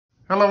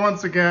Hello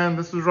once again,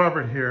 this is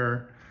Robert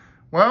here.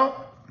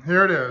 Well,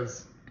 here it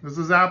is. This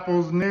is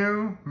Apple's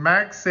new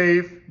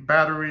MagSafe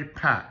Battery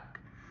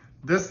Pack.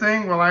 This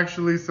thing will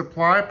actually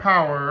supply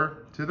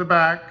power to the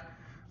back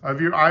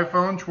of your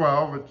iPhone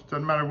 12, which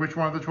doesn't matter which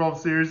one of the 12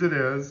 series it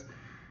is,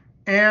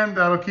 and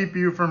that'll keep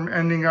you from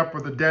ending up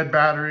with a dead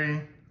battery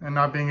and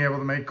not being able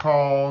to make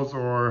calls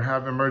or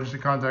have emergency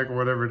contact or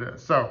whatever it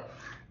is. So,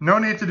 no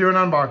need to do an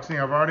unboxing.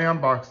 I've already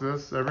unboxed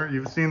this.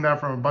 You've seen that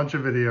from a bunch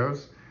of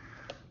videos.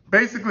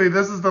 Basically,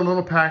 this is the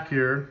little pack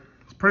here.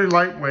 It's pretty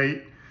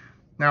lightweight.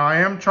 Now, I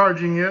am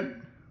charging it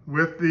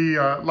with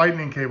the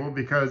lightning cable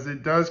because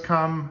it does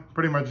come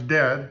pretty much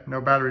dead,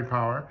 no battery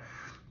power.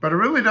 But it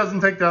really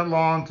doesn't take that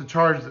long to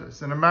charge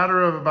this. In a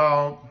matter of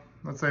about,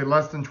 let's say,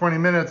 less than 20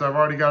 minutes, I've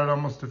already got it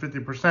almost to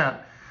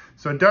 50%.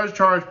 So it does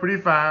charge pretty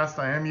fast.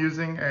 I am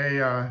using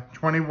a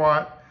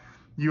 20-watt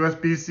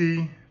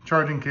USB-C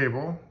charging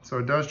cable, so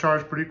it does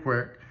charge pretty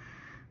quick.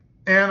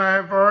 And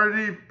I've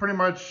already pretty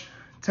much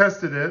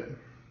tested it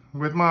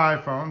with my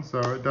iPhone,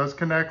 so it does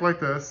connect like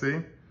this, see?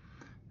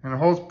 And it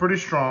holds pretty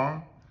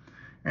strong.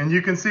 And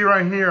you can see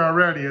right here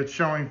already it's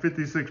showing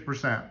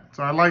 56%.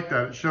 So I like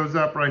that. It shows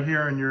up right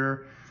here in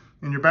your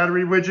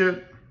battery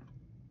widget.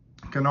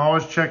 You can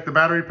always check the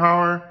battery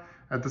power.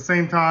 At the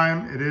same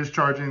time, it is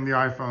charging the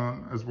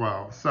iPhone as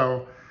well.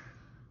 So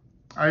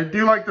I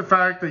do like the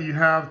fact that you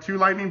have two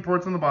lightning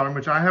ports on the bottom,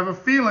 which I have a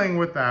feeling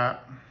with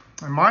that.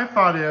 And my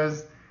thought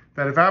is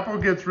that if Apple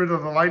gets rid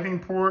of the lightning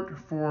port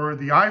for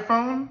the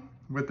iPhone,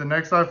 with the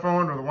next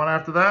iPhone or the one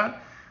after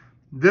that,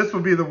 this will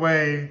be the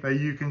way that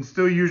you can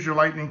still use your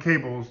lightning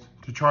cables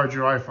to charge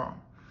your iPhone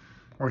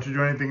or to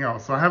do anything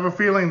else. So I have a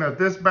feeling that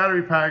this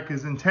battery pack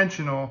is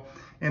intentional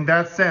in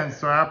that sense,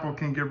 so Apple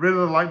can get rid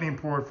of the lightning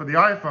port for the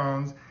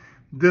iPhones.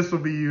 This will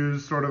be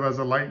used sort of as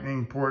a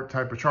lightning port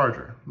type of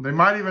charger. They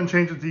might even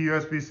change it to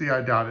USB-C,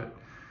 I doubt it.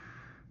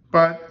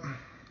 But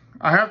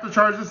I have to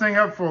charge this thing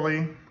up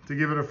fully to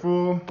give it a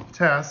full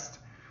test,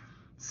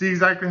 see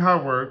exactly how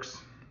it works.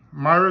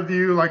 My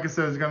review, like I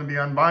said, is going to be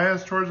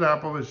unbiased towards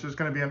Apple. It's just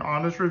going to be an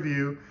honest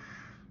review.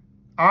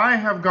 I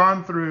have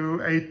gone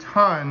through a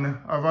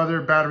ton of other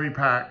battery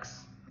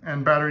packs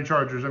and battery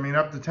chargers. I mean,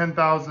 up to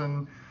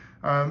 10,000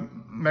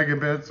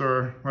 megabits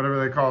or whatever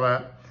they call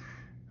that,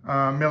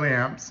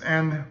 milliamps.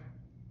 And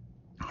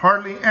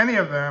hardly any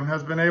of them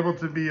has been able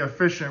to be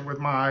efficient with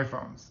my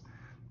iPhones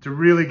to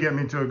really get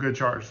me to a good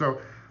charge.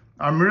 So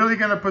I'm really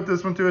going to put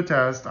this one to a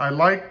test. I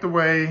like the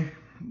way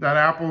that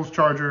Apple's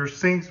charger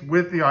syncs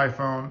with the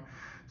iPhone.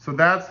 So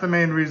that's the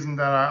main reason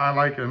that I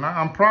like it. And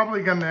I'm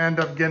probably going to end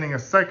up getting a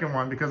second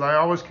one because I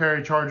always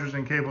carry chargers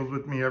and cables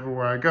with me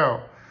everywhere I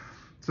go.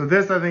 So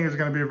this, I think, is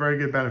going to be a very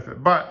good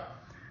benefit. But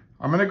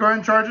I'm going to go ahead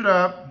and charge it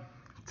up,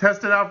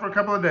 test it out for a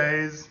couple of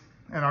days,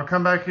 and I'll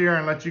come back here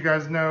and let you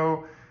guys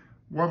know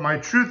what my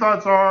true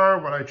thoughts are,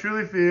 what I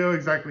truly feel,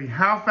 exactly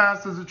how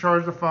fast does it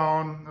charge the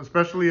phone,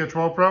 especially a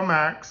 12 Pro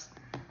Max.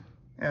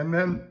 And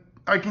then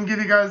I can give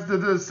you guys the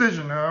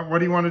decision. What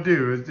do you want to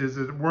do? Is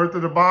it worth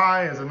it to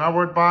buy? Is it not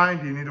worth buying?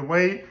 Do you need to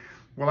wait?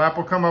 Will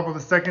Apple come up with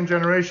a second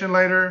generation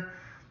later?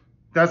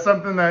 That's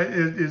something that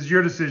is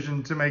your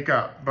decision to make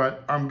up.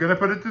 But I'm going to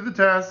put it through the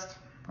test.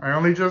 I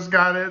only just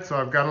got it, so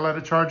I've got to let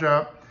it charge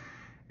up.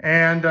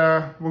 And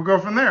we'll go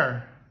from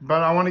there.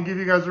 But I want to give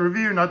you guys a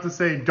review, not to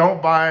say don't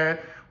buy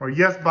it or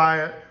yes,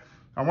 buy it.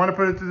 I want to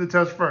put it through the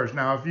test first.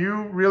 Now, if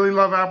you really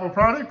love Apple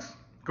products,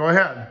 go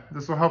ahead.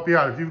 This will help you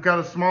out. If you've got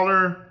a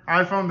smaller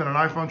iPhone than an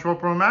iPhone 12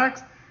 Pro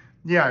Max,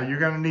 yeah, you're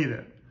going to need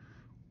it.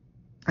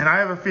 And I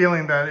have a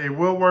feeling that it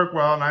will work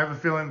well, and I have a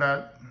feeling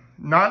that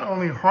not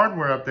only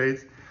hardware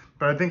updates,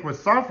 but I think with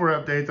software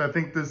updates, I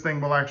think this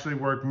thing will actually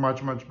work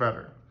much, much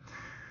better.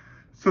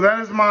 So that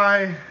is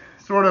my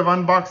sort of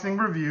unboxing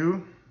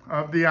review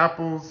of the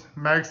Apple's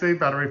MagSafe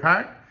Battery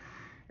Pack.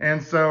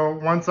 And so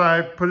once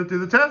I put it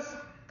through the test,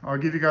 I'll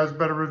give you guys a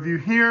better review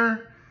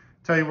here,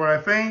 tell you what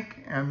I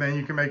think, and then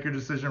you can make your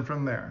decision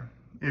from there.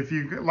 If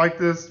you like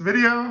this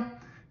video,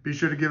 be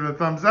sure to give it a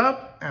thumbs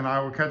up, and I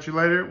will catch you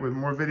later with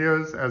more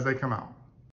videos as they come out.